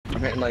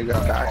I'm hitting like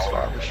a back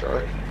spot for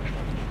sure.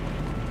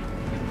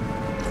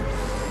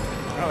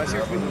 Oh, that's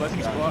your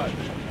lucky spot.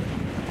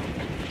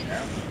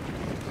 Yeah.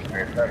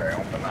 Like I said, I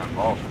opened that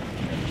vault.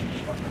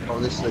 Oh,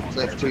 this is a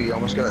cliff too. You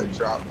almost gotta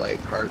drop like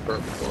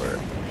hardcore before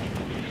it.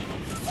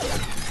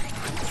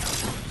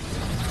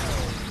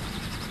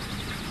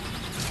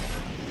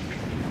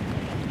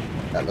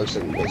 That looks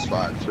like a good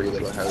spot. 3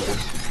 little houses.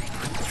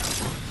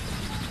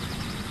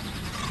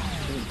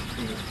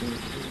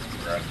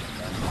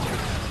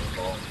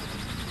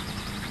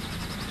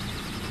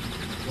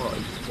 Well,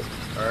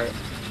 alright.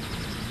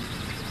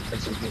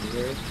 That's something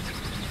here.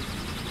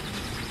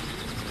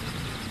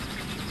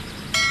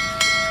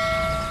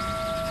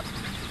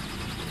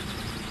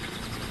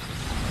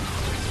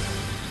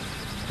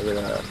 We're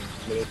gonna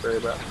mini fairy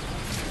back.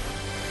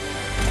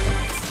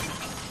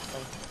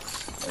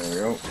 There we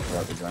go.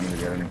 Got the gun to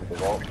get into the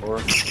vault for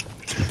us.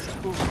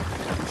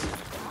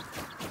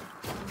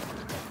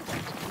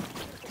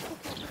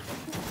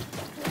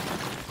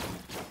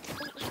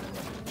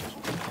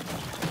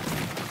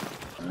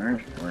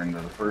 Alright, we're into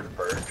the first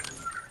part.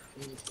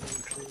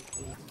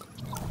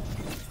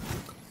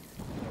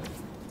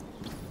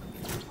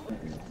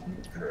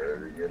 Try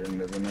to get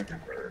into the next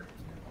part.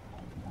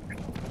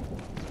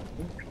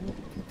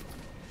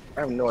 I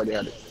have no idea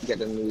how to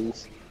get into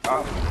these.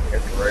 Oh,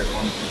 hit the right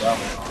one for that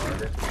one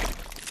already.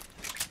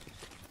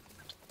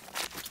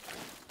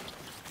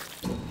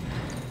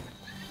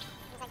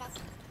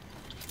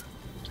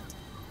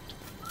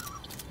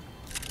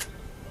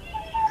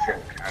 Shit,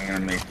 I'm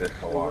gonna make this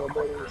a lot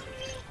quicker.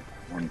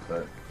 One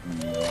set.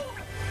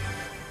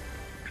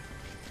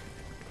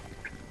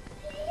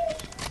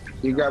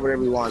 You grab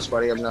whatever you want,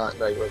 Spuddy. I'm not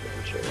like looking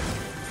for shit.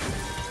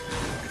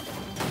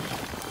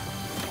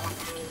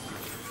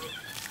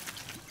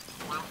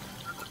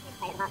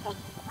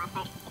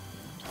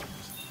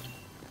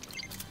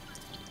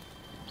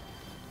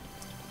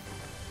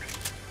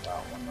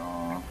 That one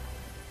off.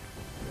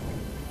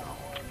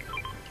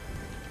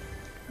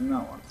 And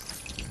that one.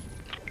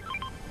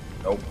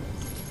 Nope.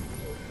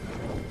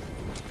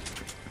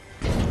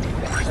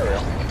 There we go.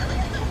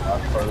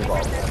 Last part of the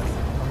ball.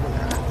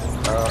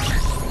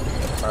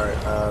 Alright,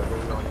 where are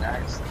we going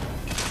next?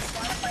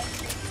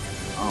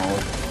 Oh,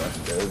 that's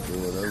good. Do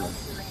whatever.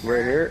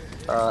 Right here?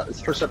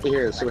 Let's push up to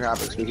here and see what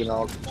happens. We can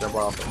all jump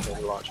off and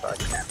maybe launch back.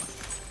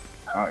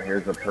 Oh,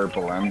 here's a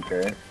purple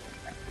MK.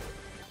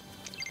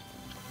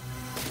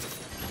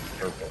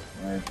 Purple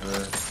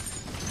sniper.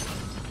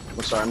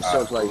 I'm sorry, I'm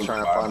still like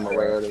trying to find my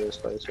way out of this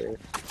place here.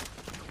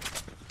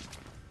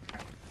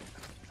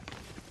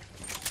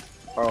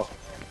 Oh,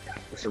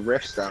 there's a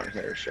rifts down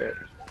here, shit.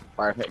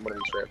 Fire hit one of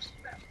these rifts.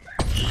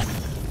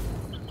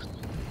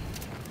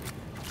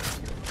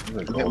 I'm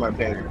hitting my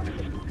ping.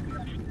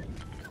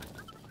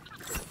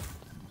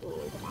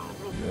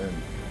 Good.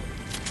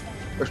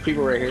 There's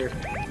people right here.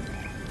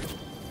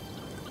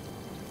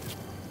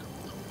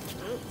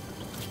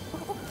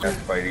 That's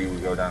Spidey, we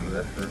go down to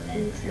this room,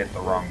 you hit the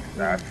wrong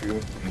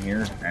statue in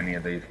here. Any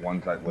of these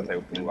ones that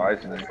without blue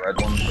eyes, and this red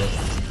one.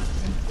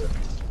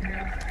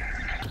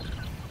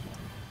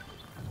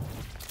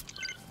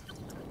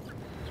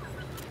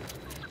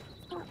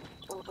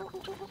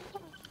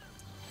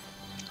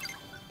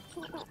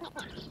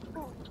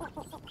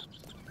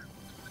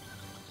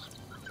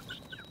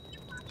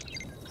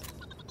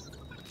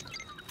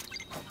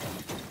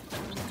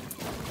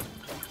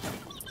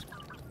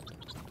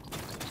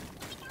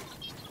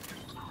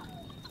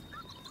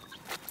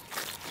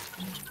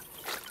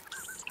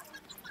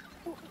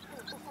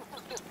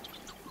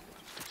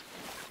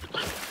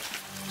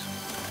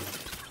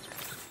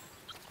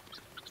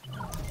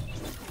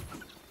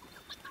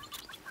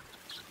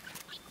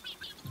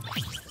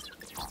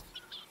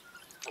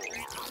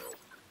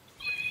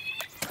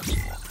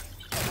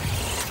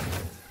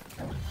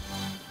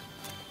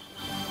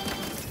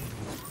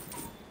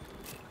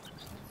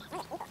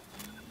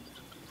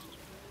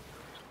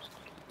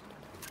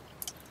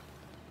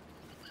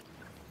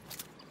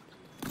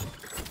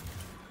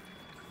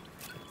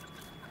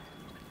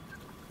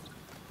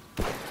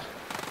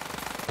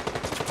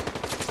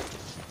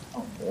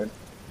 Good.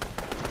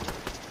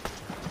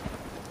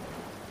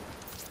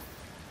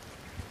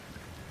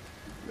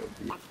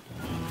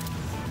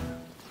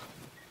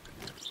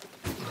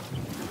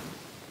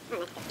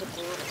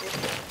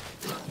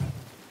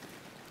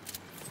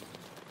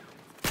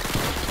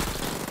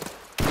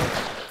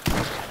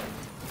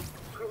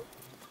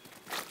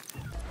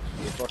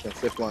 Fucking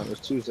zip line. There's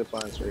 2 zip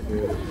lines right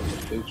here.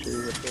 There's a big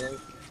tree, I feel like.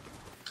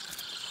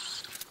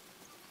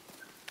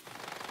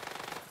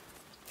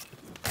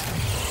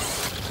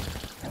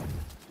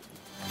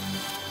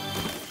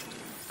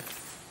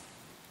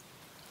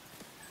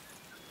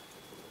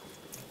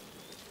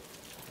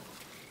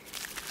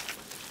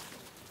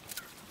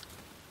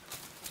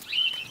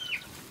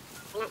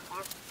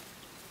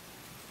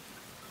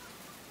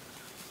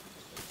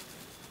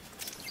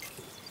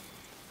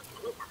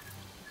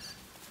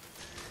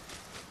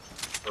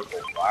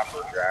 Purple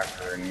flapper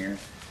drafter in here.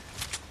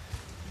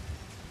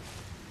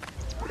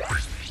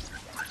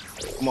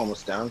 I'm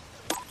almost down.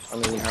 I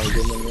don't even have a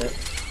good one yet.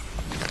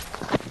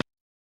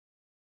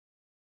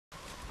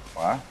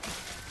 What? I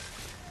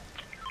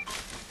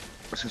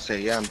was gonna say,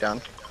 yeah, I'm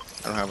down.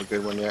 I don't have a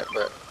good one yet,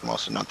 but I'm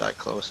also not that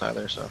close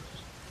either, so.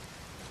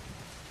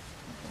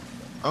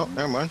 Oh,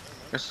 never mind.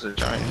 This is a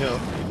giant hill.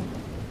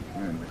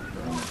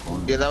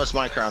 Yeah, that was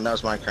my crown. That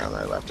was my crown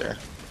that I left there.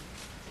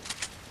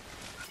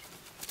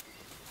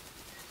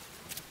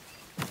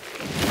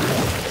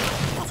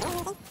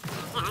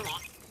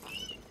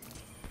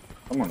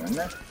 Someone in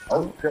there?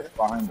 Oh, shit,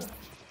 behind us.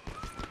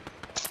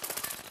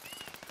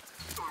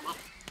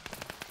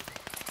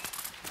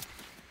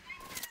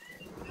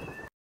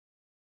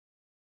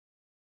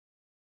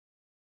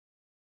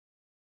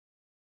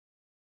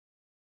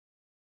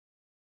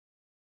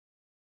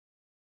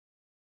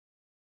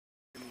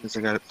 Because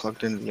I got it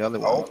plugged into the other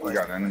one. Oh, we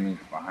got enemies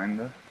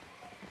behind us.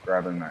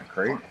 Grabbing that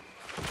crate.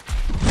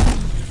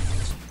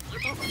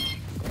 Okay,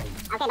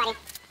 buddy.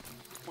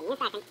 Give me a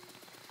second.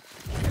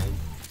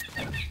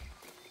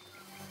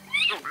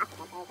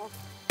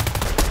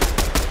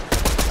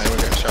 I was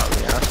getting shot in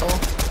the asshole.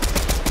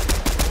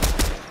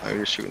 I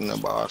was shooting the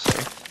boss,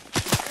 eh?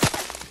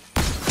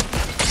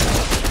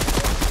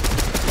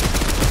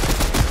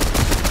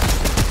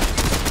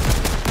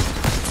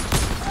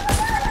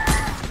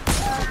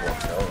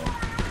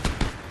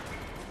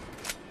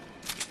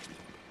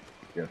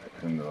 Guess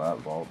it's into that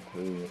vault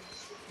too.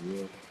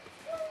 Yeah.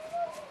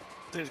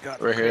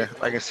 Right here.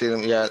 I can see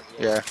them. Yeah,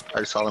 yeah.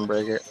 I saw them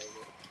break it.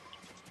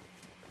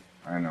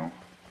 I know.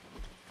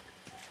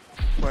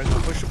 Why is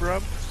it push up,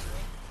 Rob?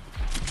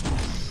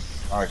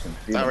 Oh, I can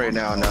see Not them. right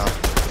now, no.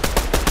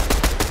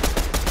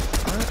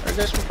 Alright, I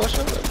guess we're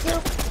pushing.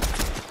 Yeah.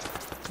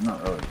 I'm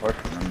not really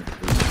pushing, I'm just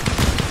shooting.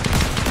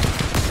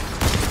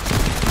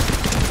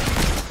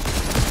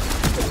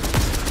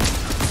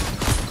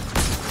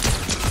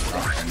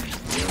 Oh, I need to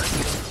do it.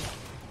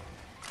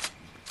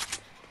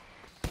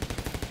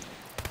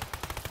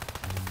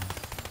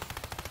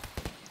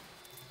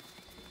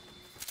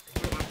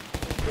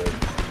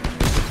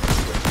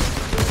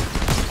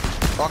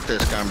 Fuck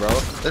this gun, bro.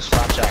 This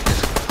flapjack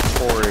is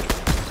horrid.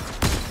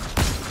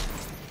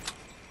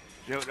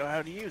 You don't know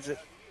how to use it.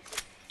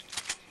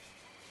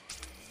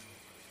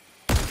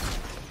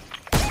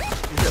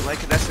 Use it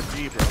like an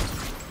SMG, bro.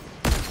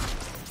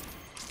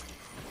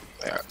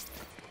 Yeah.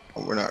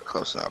 Well, we're not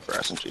close enough for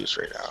SMGs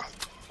right now.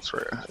 I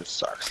swear, it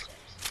sucks.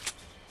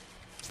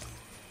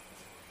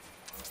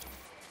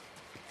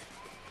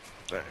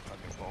 There,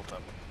 fucking bolt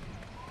up.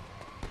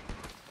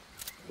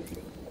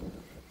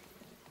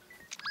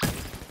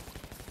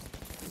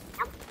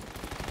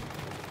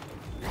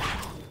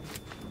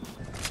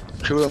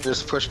 Two of them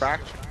just push back.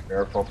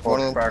 Careful,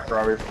 push back,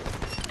 Robbie.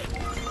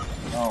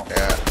 Oh.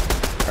 Yeah.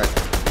 Right.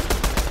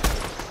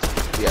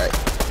 Yeah,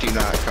 do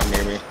not come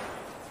near me.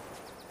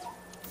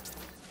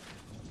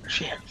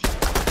 Shit.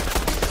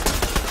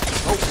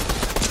 I'm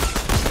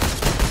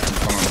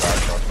coming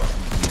back up.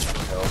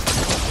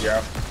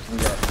 Yeah, we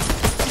got it.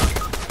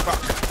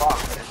 Fuck.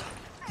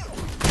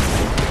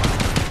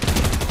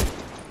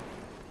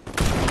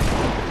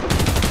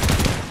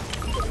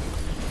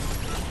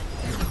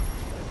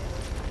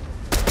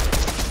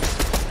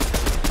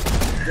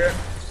 Shit.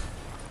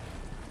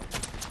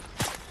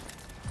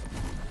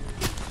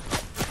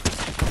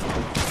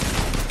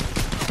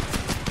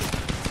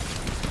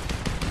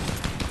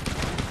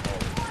 Oh,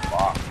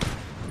 fuck.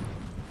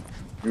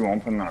 You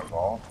open that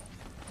vault?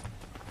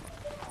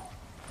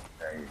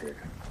 Yeah, you did.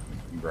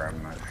 I'm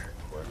grabbing that shit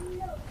quick.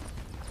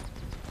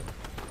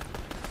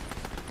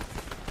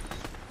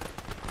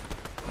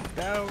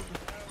 Down.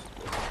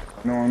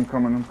 No, I'm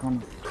coming.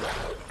 Coming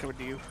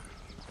to you.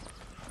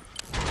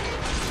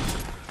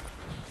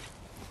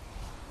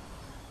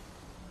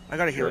 I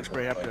got a healing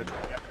spray, I'm good.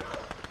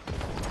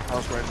 I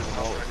was right in the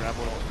vault, grab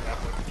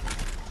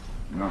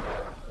one. No.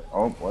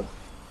 Oh, what?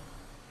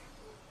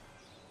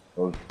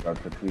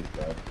 That's a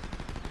two-step.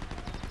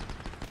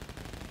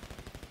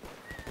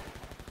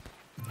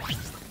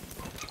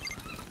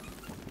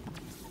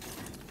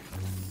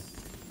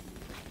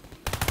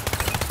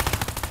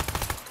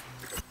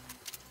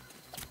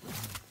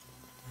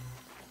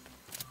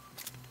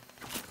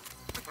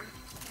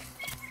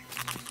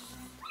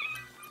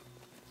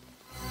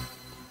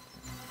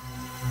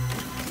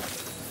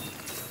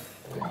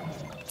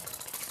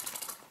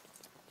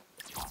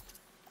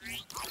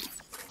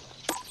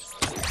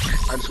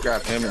 I just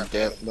grabbed him and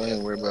death. They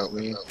ain't worry about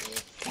me.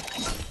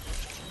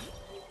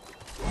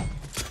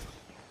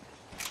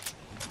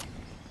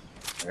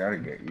 I gotta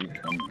get you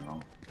somehow.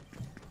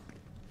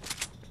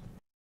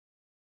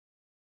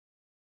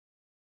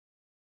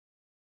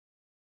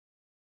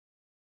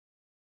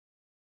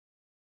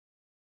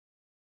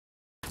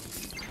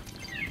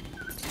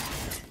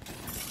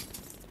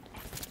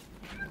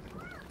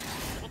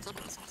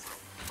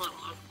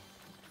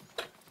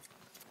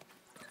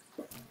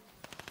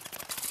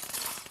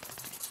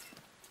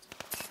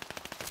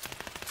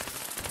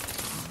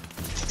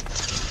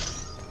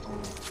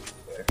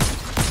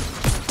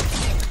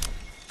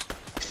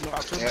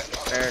 Yeah,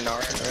 they're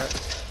knocking it.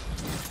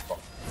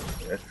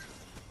 Yes.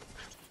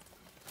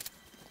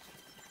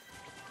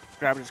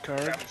 Grabbing his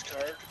card.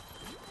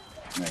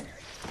 Nice.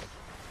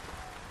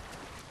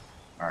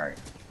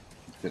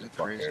 Get the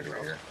fuck out of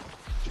here.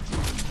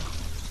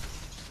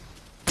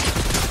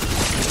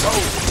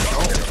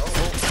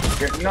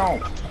 No!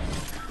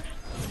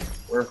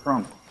 Where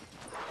from?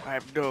 I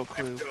have no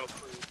clue.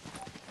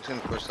 He's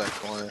gonna push that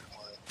corner.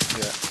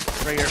 Yeah.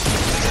 Right here.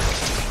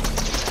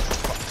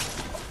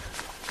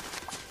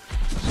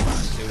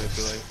 See what I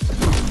feel like.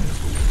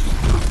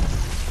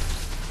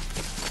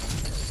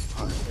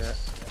 Oh, yeah.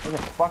 What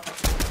the fuck?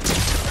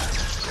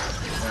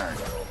 There I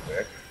go, little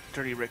bitch.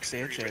 Dirty Rick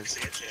Sanchez.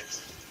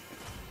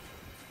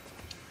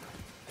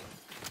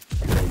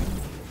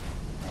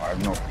 Oh, I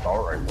have no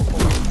assault rifle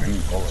bullets. I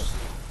need bullets.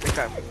 Big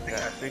time.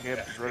 Yeah, big him.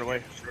 Just run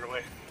away.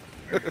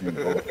 I need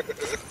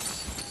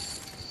bullets.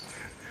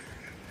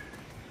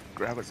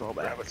 Grab it's all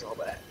back.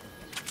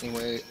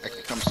 Anyway, I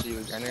can come see you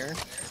again, Aaron.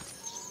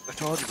 I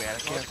told you, man. I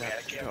can't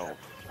have to go.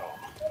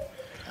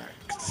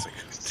 It's like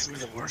 2 in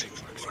the morning.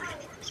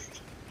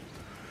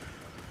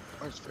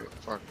 I just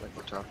fuck like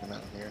we're talking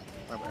out here.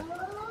 My bad.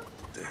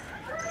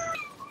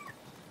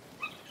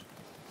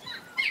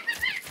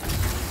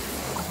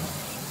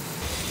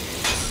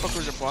 Fuck,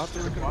 was it bot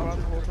there? The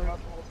whole time?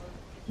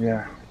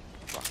 Yeah.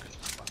 Fuck.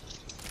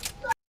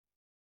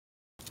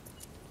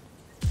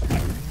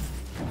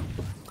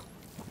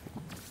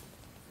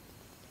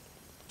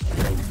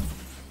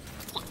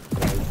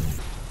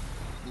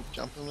 Keep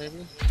jumping,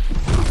 maybe?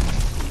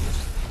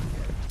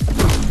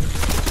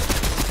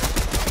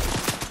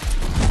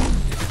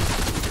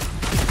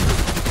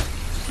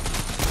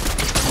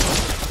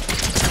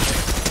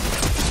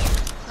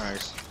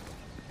 Nice.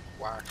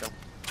 Whack him.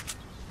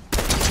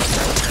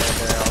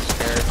 They're all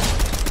scared.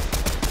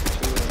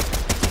 Two of them.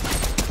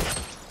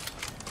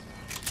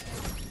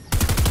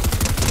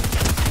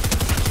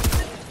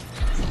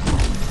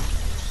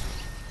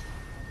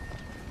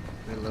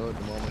 Reload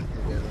the moment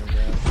you get them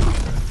down.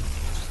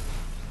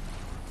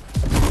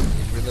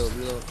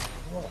 Reload.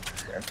 Oh,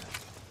 shit.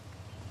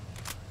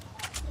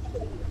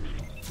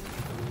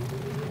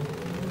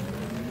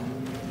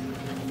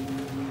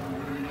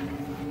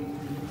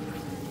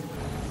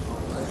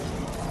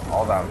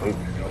 All that loot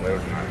is still there,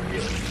 not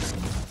here.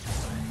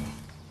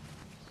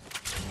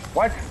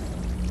 What?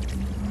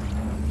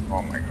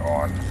 Oh my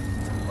god.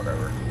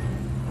 Whatever.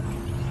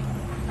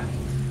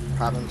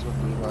 Happens with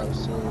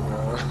Levi's too,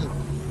 bro.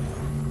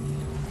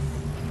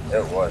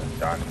 It was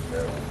done,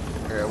 too.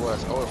 Yeah, it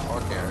was. Oh,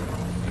 fuck yeah.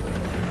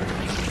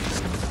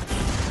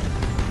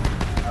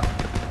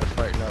 We're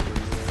fighting up with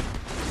you.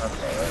 That's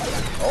alright.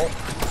 Oh.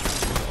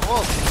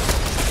 Oh!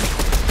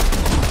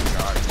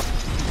 God.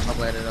 I'm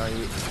landing on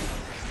you.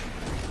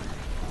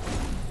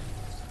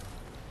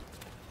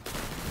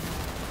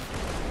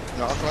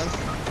 Knock one.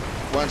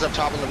 One's up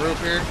top on the roof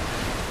here.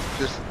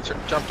 Just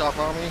jumped off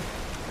on me.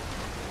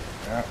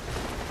 Yeah.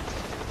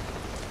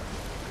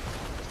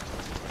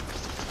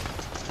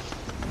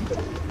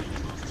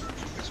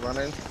 He's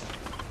running.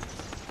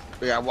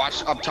 But yeah,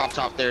 watch up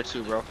top there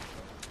too, bro.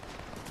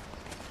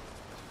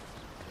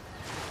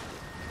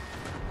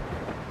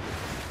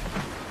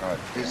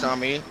 He's on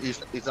me.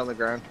 He's on the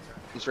ground.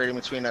 He's right in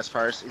between us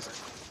first.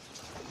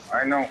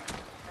 I know.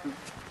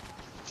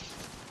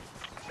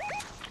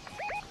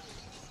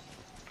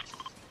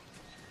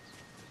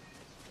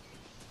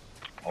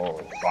 Oh,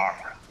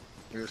 fuck.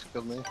 He just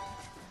killed me.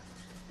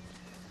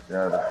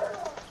 Yeah, there's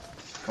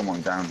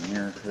someone down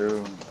here,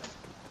 too.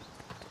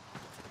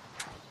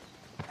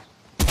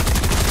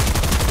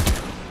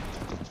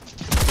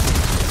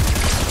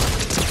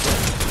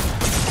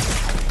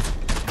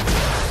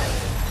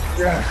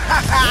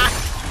 Yeah.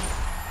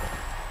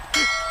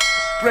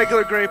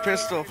 Regular gray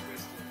pistol.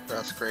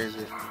 That's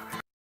crazy.